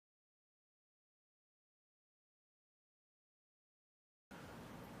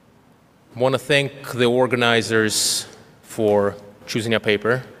I want to thank the organizers for choosing a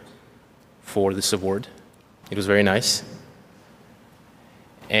paper for this award. It was very nice.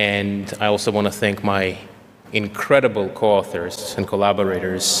 And I also want to thank my incredible co-authors and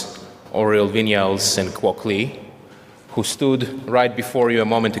collaborators, Oriel Vinyals and Kwok Lee, who stood right before you a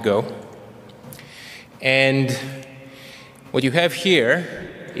moment ago. And what you have here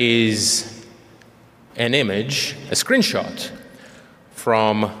is an image, a screenshot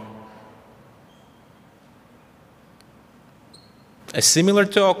from a similar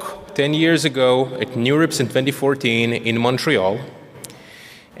talk 10 years ago at NeurIPS in 2014 in Montreal.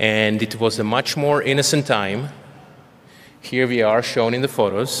 And it was a much more innocent time. Here we are shown in the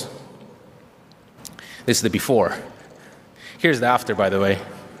photos. This is the before. Here's the after, by the way.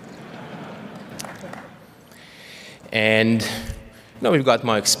 And now we've got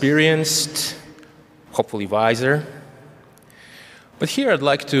more experienced, hopefully wiser. But here I'd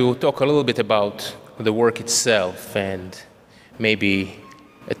like to talk a little bit about the work itself and maybe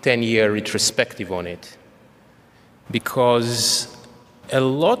a 10-year retrospective on it. Because a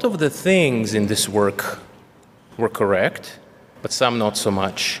lot of the things in this work were correct, but some not so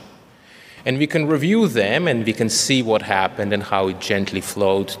much. And we can review them and we can see what happened and how it gently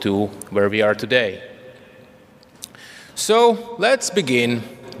flowed to where we are today. So let's begin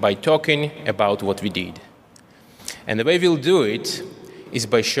by talking about what we did. And the way we'll do it is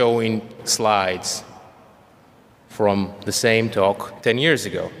by showing slides from the same talk 10 years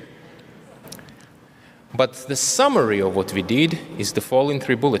ago. But the summary of what we did is the following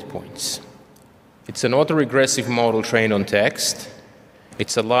 3 bullet points. It's an autoregressive model trained on text,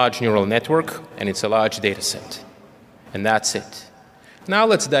 it's a large neural network, and it's a large data set. And that's it. Now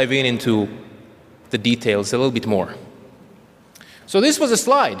let's dive into the details a little bit more. So this was a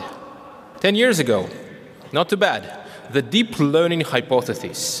slide 10 years ago. Not too bad. The deep learning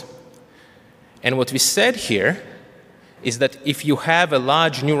hypothesis. And what we said here is that if you have a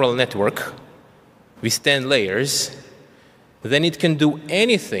large neural network with 10 layers, then it can do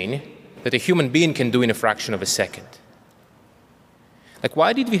anything that a human being can do in a fraction of a second. Like,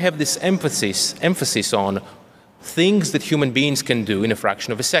 why did we have this emphasis on things that human beings can do in a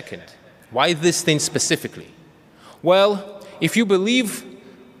fraction of a second? Why this thing specifically? Well, if you believe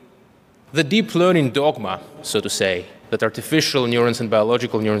the deep learning dogma, so to say, that artificial neurons and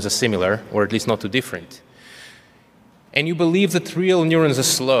biological neurons are similar, or at least not too different, and you believe that real neurons are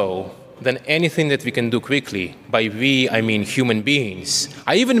slow, then anything that we can do quickly, by we, I mean human beings.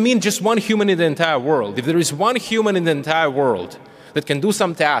 I even mean just one human in the entire world. If there is one human in the entire world that can do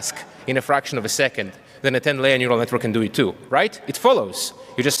some task in a fraction of a second, then a 10-layer neural network can do it too, right? It follows.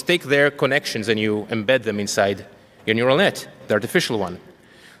 You just take their connections and you embed them inside your neural net, the artificial one.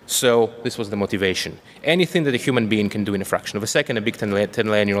 So this was the motivation. Anything that a human being can do in a fraction of a second, a big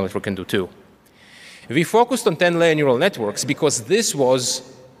 10-layer neural network can do too. We focused on 10-layer neural networks because this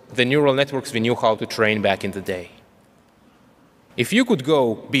was the neural networks we knew how to train back in the day. If you could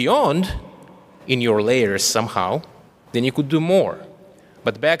go beyond in your layers somehow, then you could do more.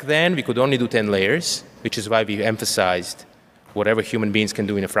 But back then, we could only do 10 layers, which is why we emphasized whatever human beings can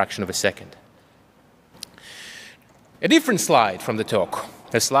do in a fraction of a second. A different slide from the talk,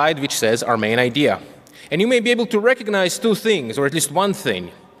 a slide which says our main idea. And you may be able to recognize 2 things, or at least one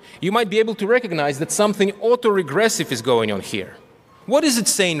thing. You might be able to recognize that something autoregressive is going on here. What is it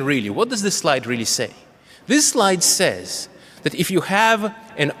saying really? What does this slide really say? This slide says that if you have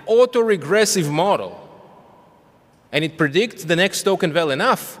an autoregressive model and it predicts the next token well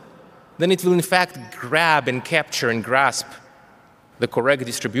enough, then it will in fact grab and capture and grasp the correct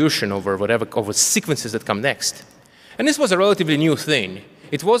distribution over over sequences that come next. And this was a relatively new thing.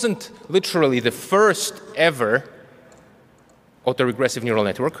 It wasn't literally the first ever autoregressive neural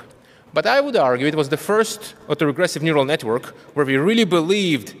network, but I would argue it was the first autoregressive neural network where we really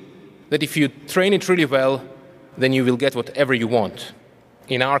believed that if you train it really well, then you will get whatever you want.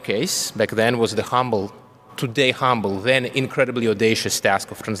 In our case, back then, was the humble, today humble, then incredibly audacious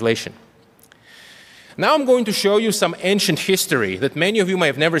task of translation. Now I'm going to show you some ancient history that many of you might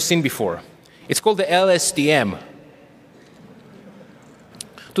have never seen before. It's called the LSTM.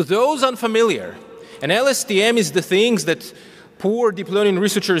 To those unfamiliar, an LSTM is the things that poor deep learning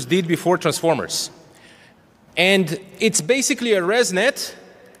researchers did before transformers. And it's basically a ResNet,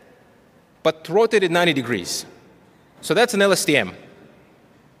 but rotated 90 degrees. So that's an LSTM.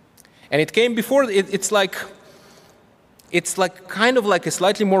 And it came before, it's like kind of like a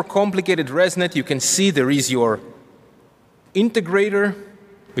slightly more complicated ResNet. You can see there is your integrator,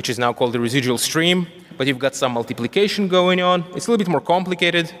 which is now called the residual stream, but you've got some multiplication going on. It's a little bit more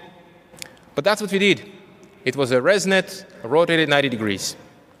complicated, but that's what we did. It was a ResNet rotated 90 degrees.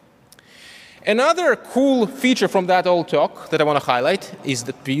 Another cool feature from that old talk that I want to highlight is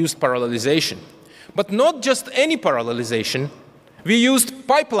that we used parallelization. But not just any parallelization, we used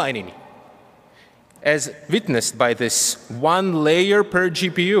pipelining, as witnessed by this one layer per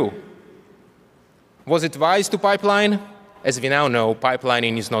GPU. Was it wise to pipeline? As we now know,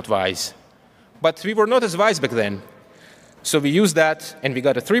 pipelining is not wise. But we were not as wise back then. So we used that, and we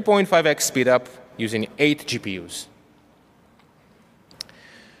got a 3.5x speed up using 8 GPUs.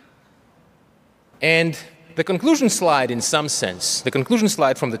 And the conclusion slide, in some sense, the conclusion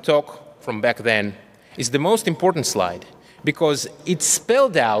slide from the talk from back then is the most important slide, because it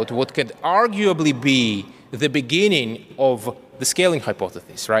spelled out what could arguably be the beginning of the scaling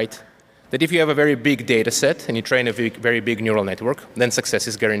hypothesis, right? That if you have a very big data set and you train a very big neural network, then success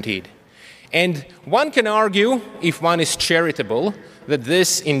is guaranteed. And one can argue, if one is charitable, that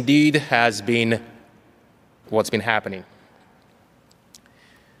this indeed has been what's been happening.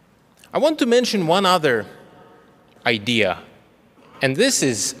 I want to mention one other idea, and this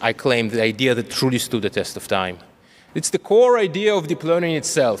is, I claim, the idea that truly stood the test of time. It's the core idea of deep learning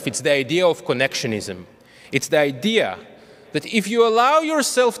itself. It's the idea of connectionism. It's the idea that if you allow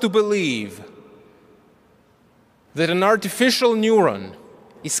yourself to believe that an artificial neuron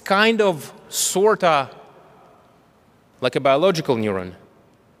is kind of, sorta, like a biological neuron,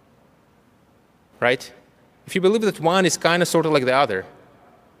 right? If you believe that one is kind of, sort of like the other,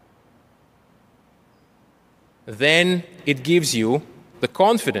 then it gives you the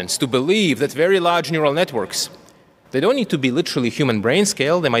confidence to believe that very large neural networks, they don't need to be literally human brain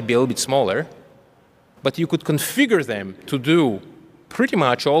scale, they might be a little bit smaller, but you could configure them to do pretty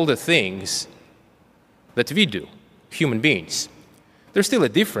much all the things that we do, human beings. There's still a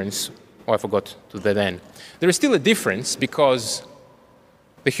difference. Oh, I forgot to that end. There is still a difference because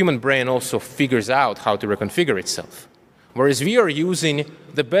the human brain also figures out how to reconfigure itself. Whereas we are using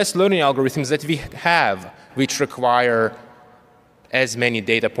the best learning algorithms that we have, which require as many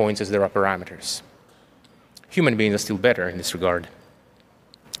data points as there are parameters. Human beings are still better in this regard.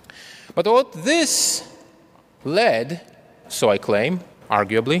 But what this led, so I claim,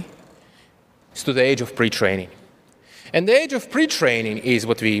 arguably, is to the age of pre-training. And the age of pre-training is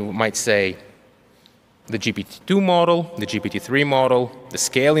what we might say the GPT-2 model, the GPT-3 model, the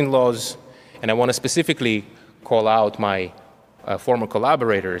scaling laws, and I want to specifically call out my former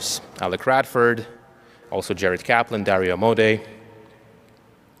collaborators, Alec Radford, also Jared Kaplan, Dario Amodei,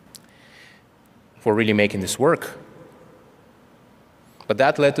 for really making this work. But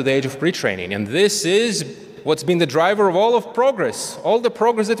that led to the age of pre-training, and this is what's been the driver of all of progress, all the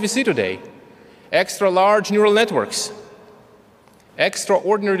progress that we see today. Extra large neural networks,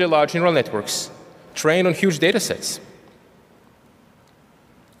 extraordinarily large neural networks, trained on huge data sets.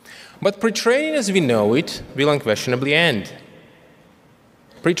 But pre-training as we know it will unquestionably end.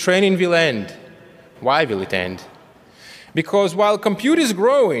 Pre-training will end. Why will it end? Because while compute is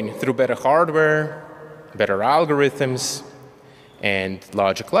growing through better hardware, better algorithms, and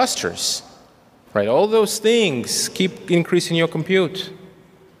larger clusters, right? All those things keep increasing your compute.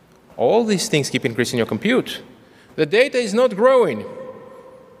 All these things keep increasing your compute. The data is not growing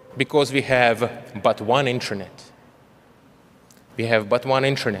because we have but one internet. We have but one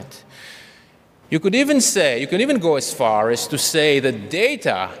internet. You could even say, you can even go as far as to say that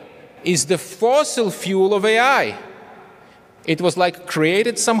data is the fossil fuel of AI. It was like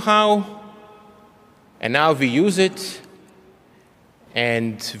created somehow, and now we use it,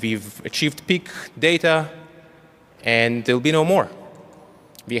 and we've achieved peak data, and there'll be no more.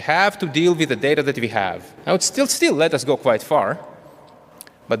 We have to deal with the data that we have. Now, it's still let us go quite far,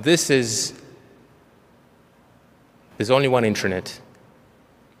 but there's only one internet.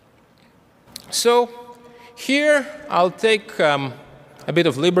 So here, I'll take a bit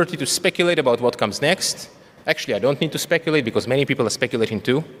of liberty to speculate about what comes next. Actually, I don't need to speculate because many people are speculating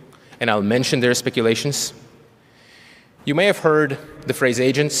too, and I'll mention their speculations. You may have heard the phrase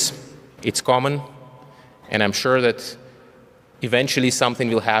agents. It's common, and I'm sure that eventually something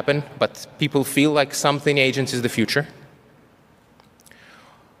will happen, but people feel like something agents is the future.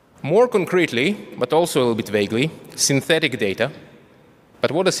 More concretely, but also a little bit vaguely, synthetic data.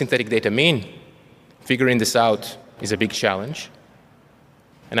 But what does synthetic data mean? Figuring this out is a big challenge.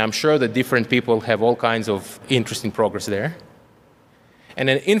 And I'm sure that different people have all kinds of interesting progress there. And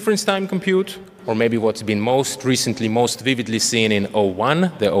an inference time compute, or maybe what's been most recently, most vividly seen in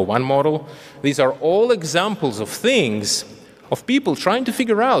O1, the O1 model, these are all examples of things, of people trying to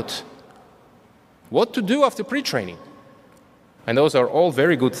figure out what to do after pre-training. And those are all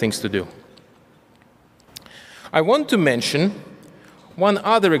very good things to do. I want to mention one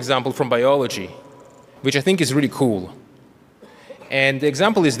other example from biology, which I think is really cool. And the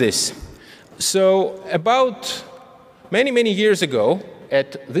example is this. So about many years ago,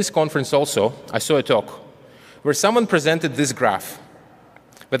 at this conference also, I saw a talk where someone presented this graph.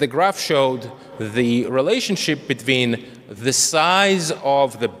 But the graph showed the relationship between the size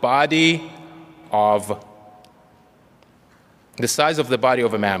of the body of a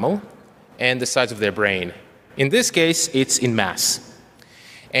mammal and the size of their brain. In this case, it's in mass.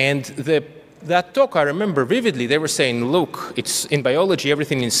 And that talk, I remember vividly, they were saying, look, in biology,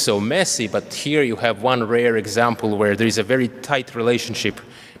 everything is so messy, but here you have one rare example where there is a very tight relationship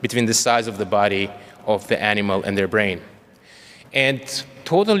between the size of the body of the animal and their brain. And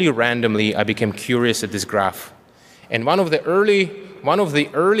totally randomly, I became curious at this graph. And so I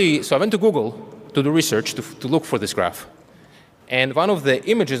went to Google to do research to look for this graph. And one of the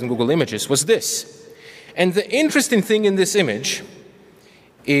images in Google Images was this. And the interesting thing in this image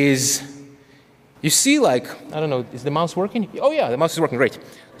is, you see, like, I don't know, is the mouse working? Oh yeah, the mouse is working, great.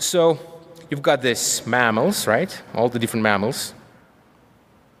 So you've got this mammals, right? All the different mammals.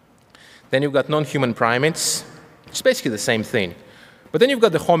 Then you've got non-human primates. It's basically the same thing. But then you've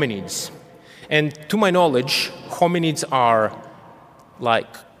got the hominids. And to my knowledge, hominids are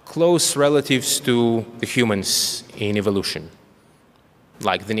like close relatives to the humans in evolution.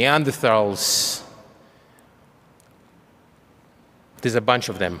 Like the Neanderthals. There's a bunch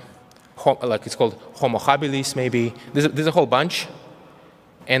of them. Like it's called Homo habilis, maybe. There's a whole bunch.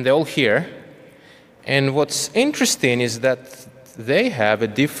 And they're all here. And what's interesting is that they have a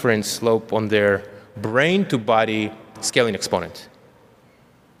different slope on their brain-to-body scaling exponent.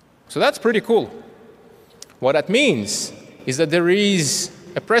 So that's pretty cool. What that means is that there is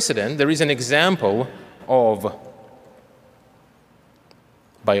a precedent, there is an example of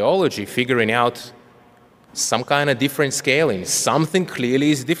biology figuring out some kind of different scaling. Something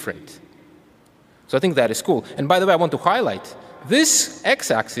clearly is different. So I think that is cool. And by the way, I want to highlight, this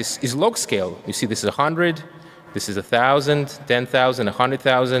x-axis is log scale. You see this is 100, this is 1,000, 10,000,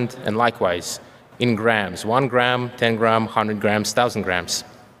 100,000, and likewise in grams. 1 gram, 10 gram, 100 grams, 1,000 grams.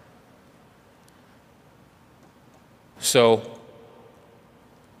 So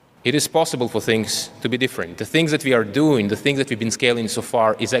it is possible for things to be different. The things that we are doing, the things that we've been scaling so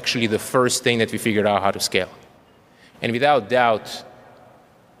far, is actually the first thing that we figured out how to scale. And without doubt,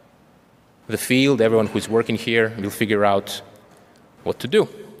 the field, everyone who's working here, will figure out what to do.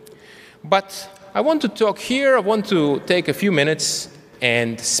 But I want to talk here, I want to take a few minutes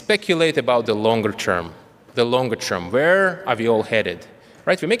and speculate about the longer term. The longer term, where are we all headed?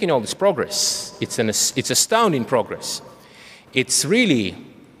 Right, we're making all this progress. It's astounding progress. It's really,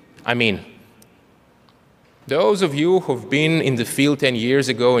 I mean, those of you who've been in the field 10 years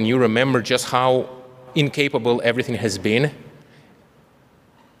ago and you remember just how incapable everything has been,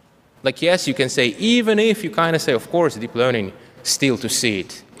 like, yes, you can say, even if you kind of say, of course, deep learning, still to see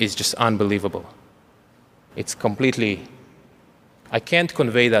it is just unbelievable. It's completely, I can't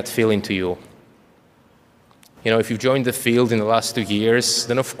convey that feeling to you. You know, if you've joined the field in the last 2 years,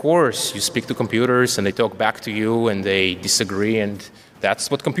 then of course you speak to computers and they talk back to you and they disagree, and that's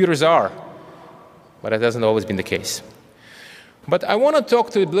what computers are. But that hasn't always been the case. But I want to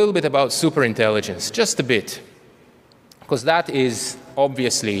talk to you a little bit about superintelligence, just a bit, because that is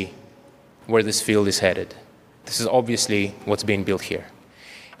obviously where this field is headed. This is obviously what's being built here.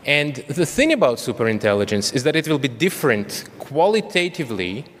 And the thing about superintelligence is that it will be different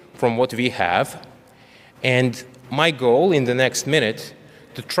qualitatively from what we have. And my goal in the next minute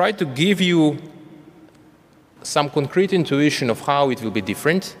to try to give you some concrete intuition of how it will be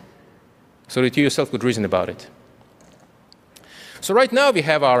different so that you yourself could reason about it. So right now we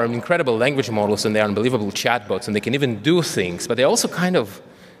have our incredible language models and they're unbelievable chatbots and they can even do things, but they're also kind of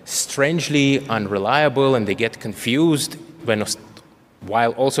strangely unreliable and they get confused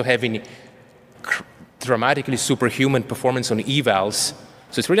while also having dramatically superhuman performance on evals.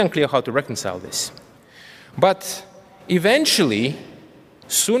 So it's really unclear how to reconcile this. But eventually,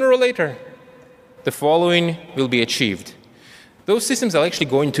 sooner or later, the following will be achieved. Those systems are actually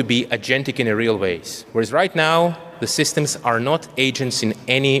going to be agentic in a real ways, whereas right now, the systems are not agents in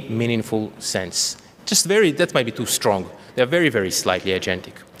any meaningful sense. That might be too strong. They're very, very slightly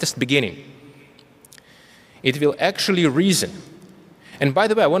agentic, just beginning. It will actually reason. And by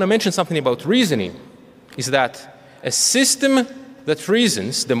the way, I want to mention something about reasoning, is that a system that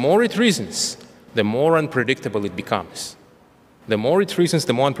reasons, the more it reasons, the more unpredictable it becomes. The more it reasons,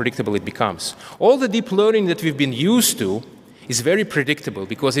 the more unpredictable it becomes. All the deep learning that we've been used to is very predictable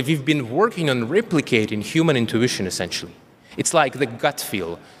because if we've been working on replicating human intuition, essentially. It's like the gut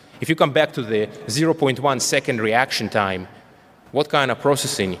feel. If you come back to the 0.1 second reaction time, what kind of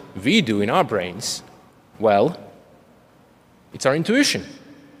processing we do in our brains? Well, it's our intuition.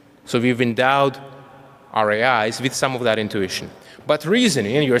 So we've endowed our AIs with some of that intuition. But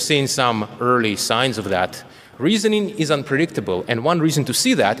reasoning, and you're seeing some early signs of that, reasoning is unpredictable. And one reason to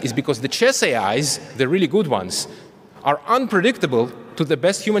see that is because the chess AIs, the really good ones, are unpredictable to the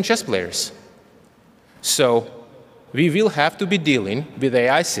best human chess players. So we will have to be dealing with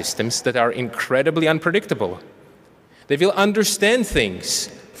AI systems that are incredibly unpredictable. They will understand things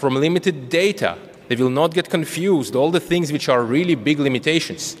from limited data. They will not get confused, all the things which are really big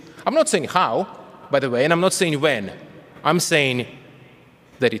limitations. I'm not saying how, by the way, and I'm not saying when. I'm saying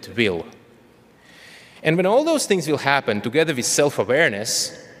that it will. And when all those things will happen together with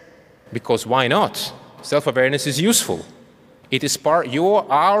self-awareness, because why not? Self-awareness is useful. It is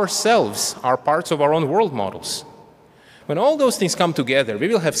ourselves are parts of our own world models. When all those things come together, we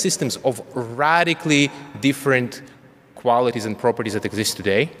will have systems of radically different qualities and properties that exist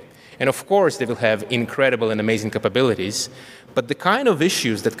today. And of course, they will have incredible and amazing capabilities. But the kind of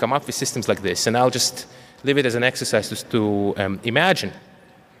issues that come up with systems like this, and I'll just leave it as an exercise to imagine,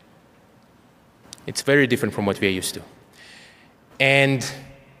 it's very different from what we are used to. And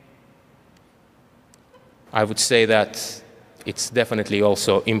I would say that it's definitely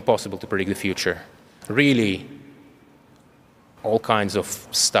also impossible to predict the future. Really, all kinds of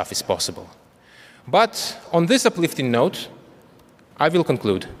stuff is possible. But on this uplifting note, I will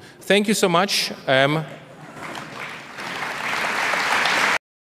conclude. Thank you so much.